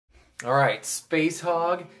All right,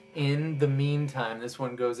 Spacehog. In the meantime, this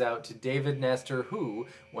one goes out to David Nestor, who,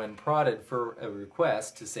 when prodded for a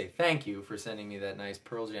request to say thank you for sending me that nice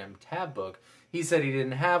Pearl Jam tab book, he said he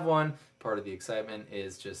didn't have one. Part of the excitement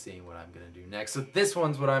is just seeing what I'm going to do next. So this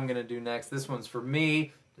one's what I'm going to do next. This one's for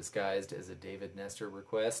me, disguised as a David Nestor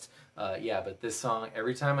request. Yeah, but this song,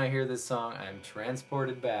 every time I hear this song, I'm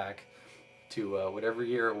transported back to whatever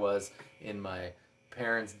year it was in my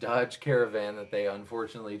parents' Dodge Caravan that they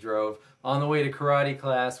unfortunately drove on the way to karate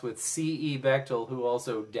class with C.E. Bechtel, who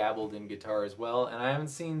also dabbled in guitar as well. And I haven't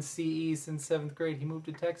seen C.E. since 7th grade. He moved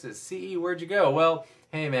to Texas. C.E., where'd you go? Well,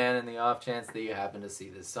 hey man, in the off chance that you happen to see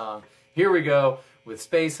this song, here we go with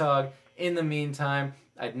Spacehog. In the meantime,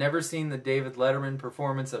 I'd never seen the David Letterman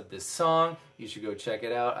performance of this song. You should go check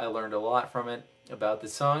it out. I learned a lot from it about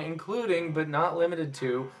this song, including, but not limited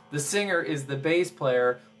to, the singer is the bass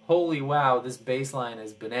player. Holy wow, this bass line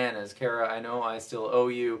is bananas. Kara, I know I still owe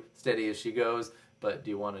you, steady as she goes, but do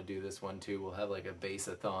you want to do this one too? We'll have like a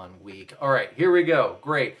bass-a-thon week. All right, here we go.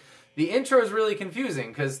 Great. The intro is really confusing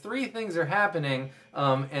because three things are happening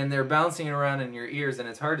and they're bouncing around in your ears and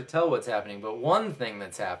it's hard to tell what's happening, but one thing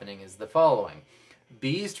that's happening is the following.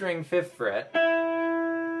 B string 5th fret,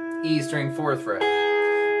 E string 4th fret.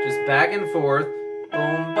 Just back and forth,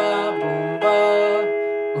 boom ba, boom ba,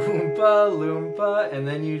 oompa loompa, and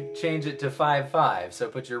then you change it to 5/5. So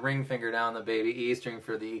put your ring finger down the baby E string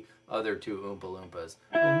for the other two oompa loompas.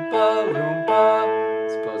 Oompa loompa.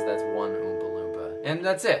 Suppose that's one oompa loompa. And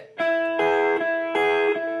that's it.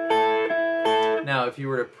 Now, if you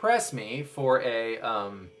were to press me for a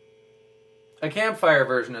campfire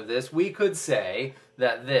version of this, we could say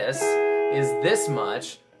that this is this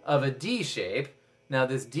much of a D shape. Now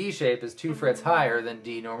this D shape is 2 frets higher than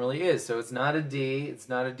D normally is, so it's not a D, it's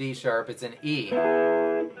not a D sharp, it's an E.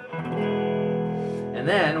 And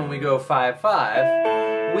then when we go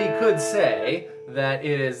 5/5, we could say that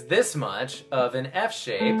it is this much of an F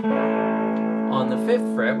shape on the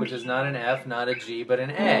 5th fret, which is not an F, not a G, but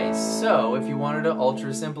an A. So if you wanted to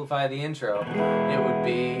ultra simplify the intro, it would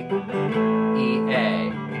be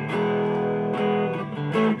E-A.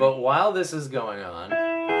 But while this is going on,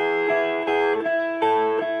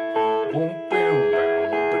 the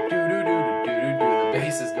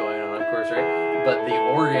bass is going on, of course, right? But the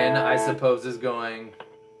organ, I suppose, is going.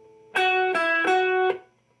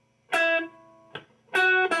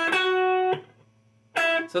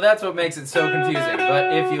 So that's what makes it so confusing.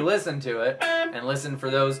 But if you listen to it, and listen for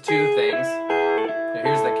those two things, so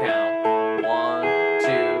here's the count. 1,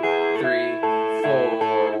 2, 3,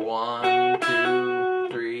 4. 1, 2,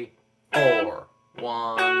 3, 4.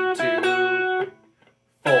 1, 2,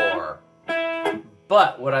 4.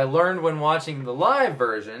 But what I learned when watching the live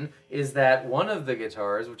version is that one of the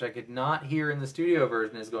guitars, which I could not hear in the studio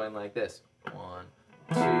version, is going like this. 1,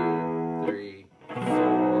 2, 3,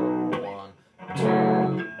 4, 1,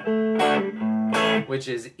 2, which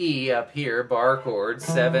is E up here, bar chord,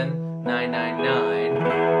 7, 9, 9, 9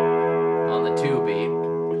 on the 2 beat.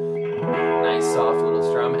 Nice soft little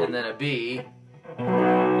strum, and then a B,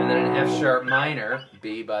 and then an F sharp minor,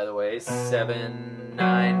 B by the way, 7,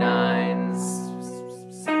 9, 9,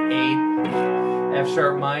 8, F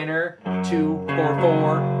sharp minor, 2, 4,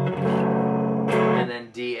 4, and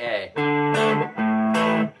then D, A.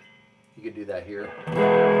 You could do that here.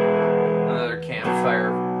 Another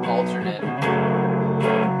campfire alternate.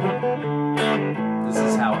 This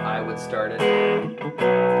is how I would start it.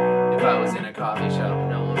 If I was in a coffee shop,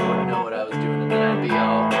 no one would know what I was doing, and then I'd be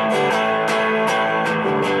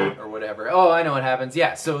all, or whatever. Oh, I know what happens.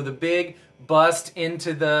 Yeah, so the big bust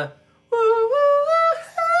into the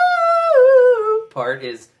part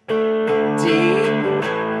is D, A,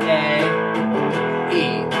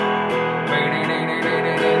 E.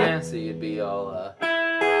 So you'd be all D, A,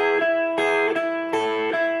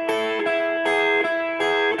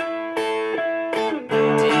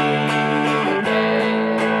 E.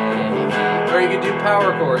 Or you could do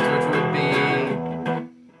power chords, which would be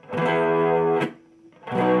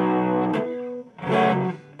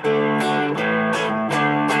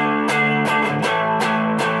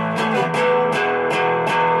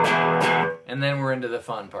and then we're into the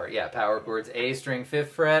fun part. Yeah, power chords, A string 5th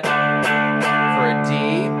fret for a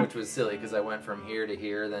D, which was silly because I went from here to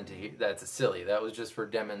here, then to here. That's silly. That was just for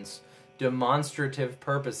demonstrative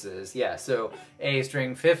purposes. Yeah, so A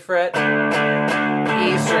string 5th fret,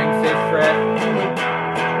 E string 5th fret,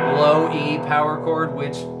 low E power chord,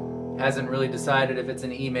 which hasn't really decided if it's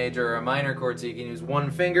an E major or a minor chord, so you can use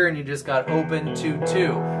one finger and you just got open 2,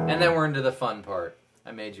 2. And then we're into the fun part.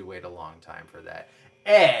 I made you wait a long time for that.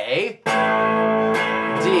 A, D,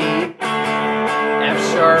 F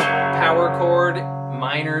sharp, power chord,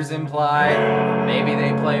 minor's implied. Maybe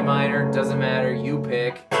they play minor, doesn't matter, you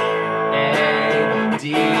pick. A,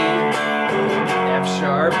 D, F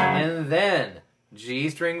sharp, and then G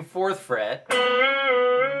string 4th fret. Then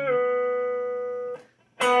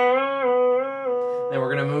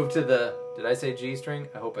we're going to move to the, did I say G string?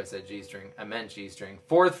 I hope I said G string. I meant G string.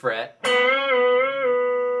 4th fret.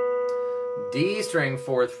 D string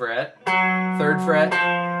 4th fret. 3rd fret.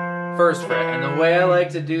 1st fret. And the way I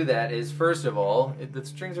like to do that is, first of all, the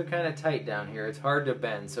strings are kind of tight down here. It's hard to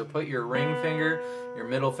bend. So put your ring finger, your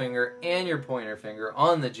middle finger, and your pointer finger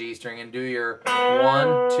on the G string and do your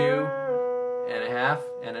 1, 2 and a half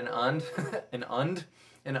and an unbend.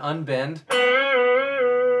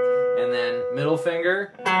 And then middle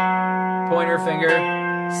finger, pointer finger,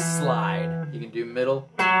 slide. You can do middle,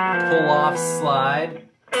 pull off, slide.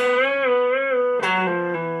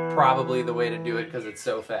 Probably the way to do it because it's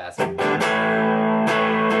so fast. And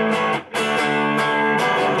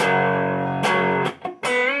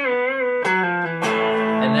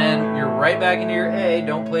then you're right back into your A.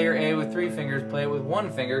 Don't play your A with 3 fingers, play it with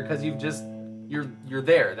 1 finger because you're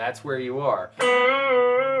there. That's where you are.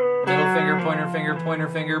 Middle finger, pointer finger, pointer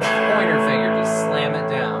finger, pointer finger. Just slam it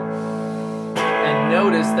down. And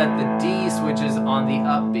notice that the D switches on the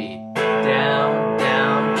upbeat. Down,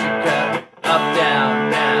 down, chicka, up,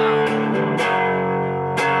 down, down.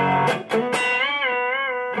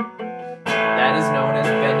 That is known as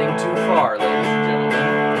bending too far, ladies and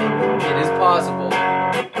gentlemen. It is possible.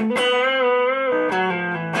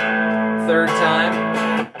 3rd time.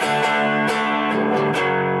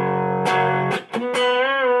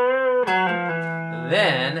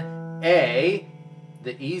 Then A,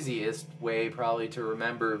 the easiest way probably to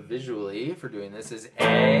remember visually for doing this is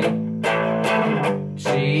A,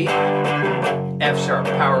 G, F sharp,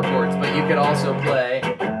 power chords, but you could also play,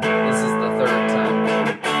 this is the 3rd time.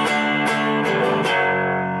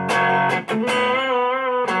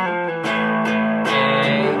 A,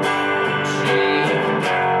 G,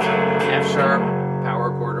 F sharp, power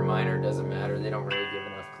chord or minor, doesn't matter, they don't really give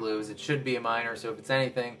enough clues. It should be a minor, so if it's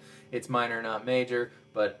anything, it's minor, not major,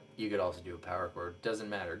 but you could also do a power chord. Doesn't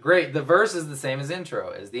matter. Great. The verse is the same as the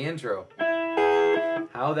intro.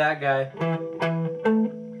 How that guy...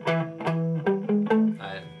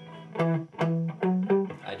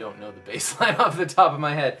 I don't know the bass line off the top of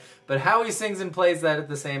my head, but how he sings and plays that at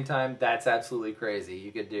the same time, that's absolutely crazy.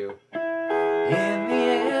 You could do... In the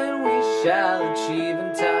end we shall achieve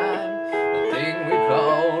in time the thing we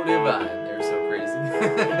call divine. They're so crazy.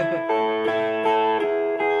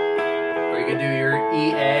 You do your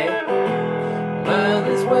EA. Well,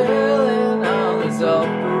 this well and all is all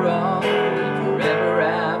for all, forever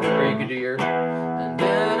after. Or you could do your. Or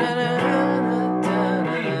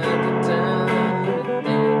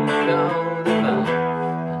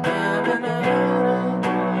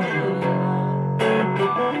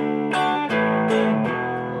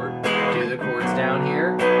do the chords down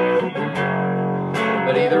here.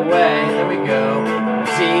 But either way, there we go.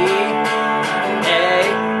 D,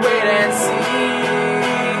 A, wait and see.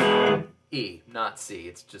 E, not C.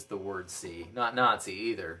 It's just the word C. Not Nazi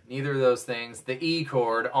either. Neither of those things. The E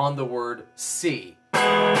chord on the word C.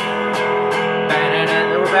 And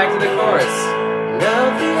then we're back to the chorus.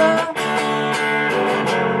 Love you all.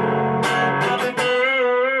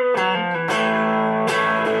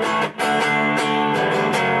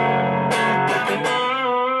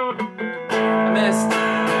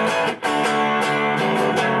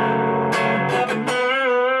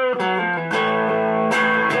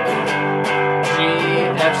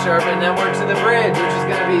 Sharp, and then we're to the bridge, which is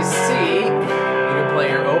going to be C. You can play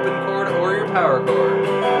your open chord or your power chord.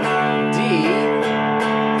 D,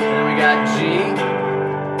 and then we got G.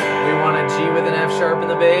 We want a G with an F sharp in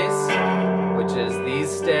the bass, which is these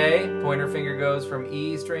stay. Pointer finger goes from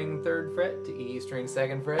E string 3rd fret to E string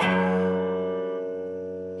 2nd fret.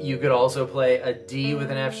 You could also play a D with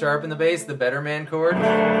an F sharp in the bass, the better man chord.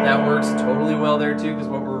 That works totally well there too, because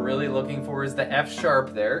what we're really looking for is the F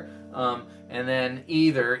sharp there. And then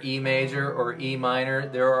either E major or E minor.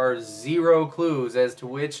 There are 0 clues as to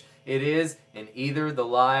which it is in either the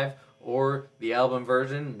live or the album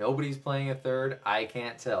version. Nobody's playing a 3rd. I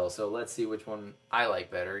can't tell. So let's see which one I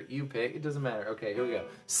like better. You pick. It doesn't matter. Okay, here we go.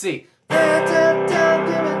 C. D.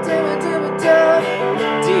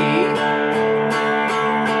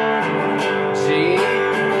 G.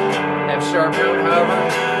 F sharp note, however.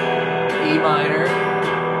 E minor.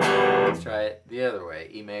 Let's try it the other way.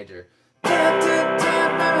 E major. Anyone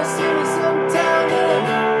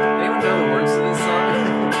know the words to this song?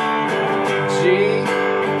 G,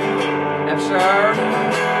 F sharp,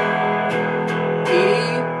 E,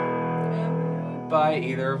 by try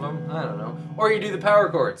either of them. I don't know. Or you do the power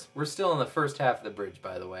chords. We're still in the first half of the bridge,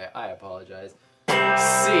 by the way. I apologize. C,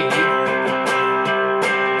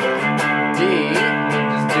 D,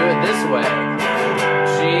 just do it this way.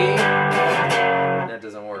 G, that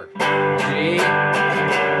doesn't work. G,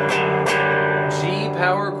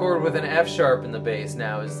 power chord with an F sharp in the bass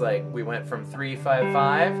now is like we went from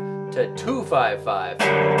 3-5-5 to 2-5-5.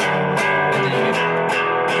 And then you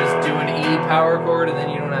just do an E power chord and then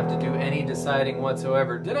you don't have to do any deciding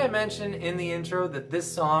whatsoever. Did I mention in the intro that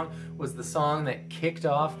this song was the song that kicked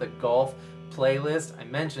off the golf playlist? I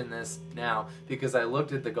mention this now because I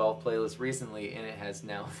looked at the golf playlist recently and it has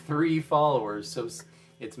now 3 followers. So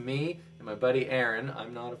it's me and my buddy Aaron.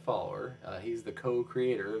 I'm not a follower. He's the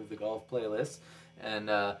co-creator of the golf playlist. And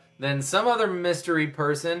then some other mystery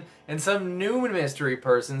person and some new mystery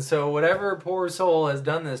person. So whatever poor soul has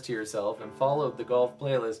done this to yourself and followed the golf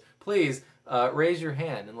playlist, please raise your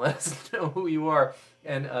hand and let us know who you are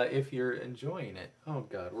and if you're enjoying it. Oh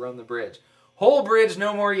God, we're on the bridge. Whole bridge,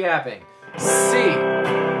 no more yapping. C,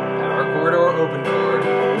 power chord or open chord.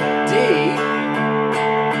 D,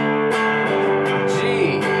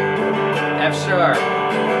 G, F sharp.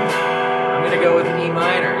 I'm gonna go with E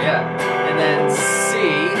minor, yeah. And then C,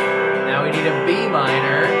 now we need a B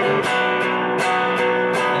minor.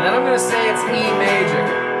 And then I'm gonna say it's E major.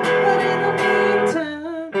 But in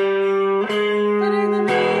the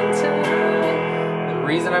meantime. The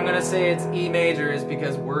reason I'm gonna say it's E major is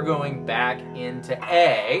because we're going back into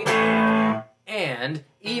A. And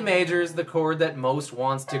E major is the chord that most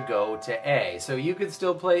wants to go to A. So you could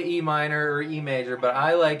still play E minor or E major, but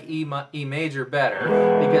I like E major better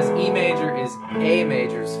because E major is A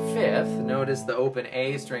major's 5th. Notice the open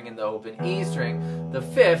A string and the open E string. The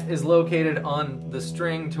 5th is located on the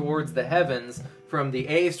string towards the heavens from the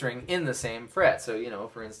A string in the same fret. So, you know,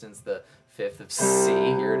 for instance, the 5th of C,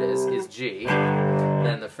 here it is G.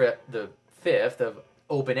 Then the 5th of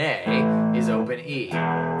open A is open E.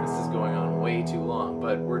 This is going on way too long,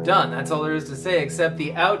 but we're done. That's all there is to say except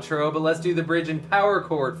the outro, but let's do the bridge in power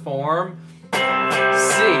chord form. C, D,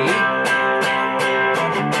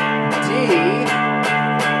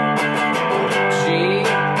 G,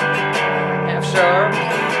 F sharp, E,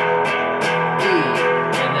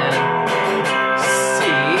 and then C.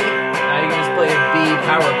 Now you can just play a B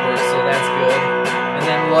power chord, so that's good. And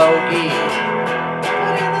then low E.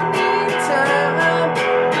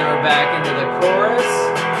 Back into the chorus,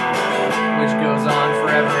 which goes on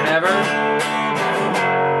forever and ever.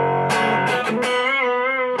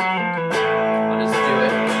 I'll just do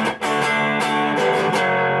it.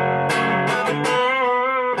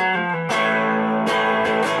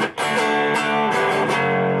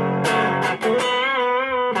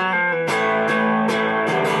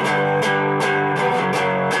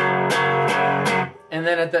 And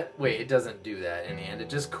then at the, wait, it doesn't do that in the end. It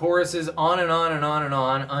just choruses on and on and on and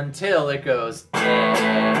on until it goes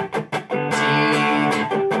A, D,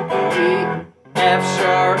 E, F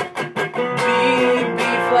sharp, B, B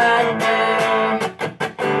flat, A,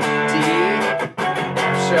 D,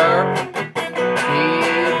 F sharp, B,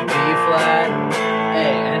 B flat, A.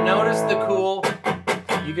 And notice the cool,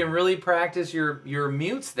 you can really practice your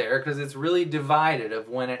mutes there because it's really divided of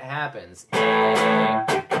when it happens. A,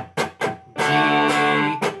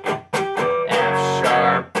 F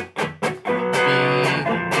sharp, B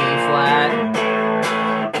flat.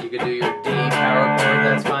 You could do your D power chord,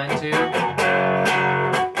 that's fine too.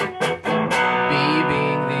 B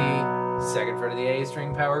being the second fret of the A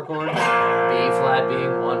string power chord. B flat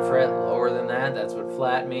being 1 fret lower than that, that's what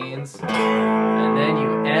flat means. And then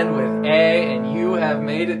you end with A, and you have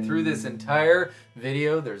made it through this entire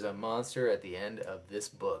video. There's a monster at the end of this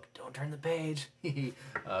book. Don't turn the page.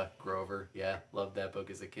 Grover, yeah, loved that book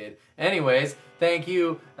as a kid. Anyways, thank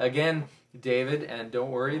you again, David, and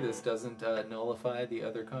don't worry, this doesn't nullify the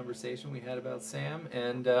other conversation we had about Sam.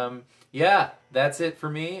 And yeah, that's it for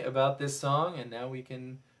me about this song, and now we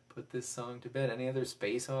can put this song to bed. Any other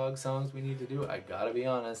Spacehog songs we need to do? I gotta be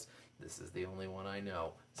honest, this is the only one I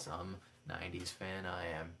know. Some 90s fan I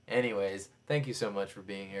am. Anyways, thank you so much for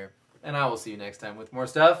being here, and I will see you next time with more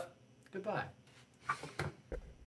stuff. Goodbye.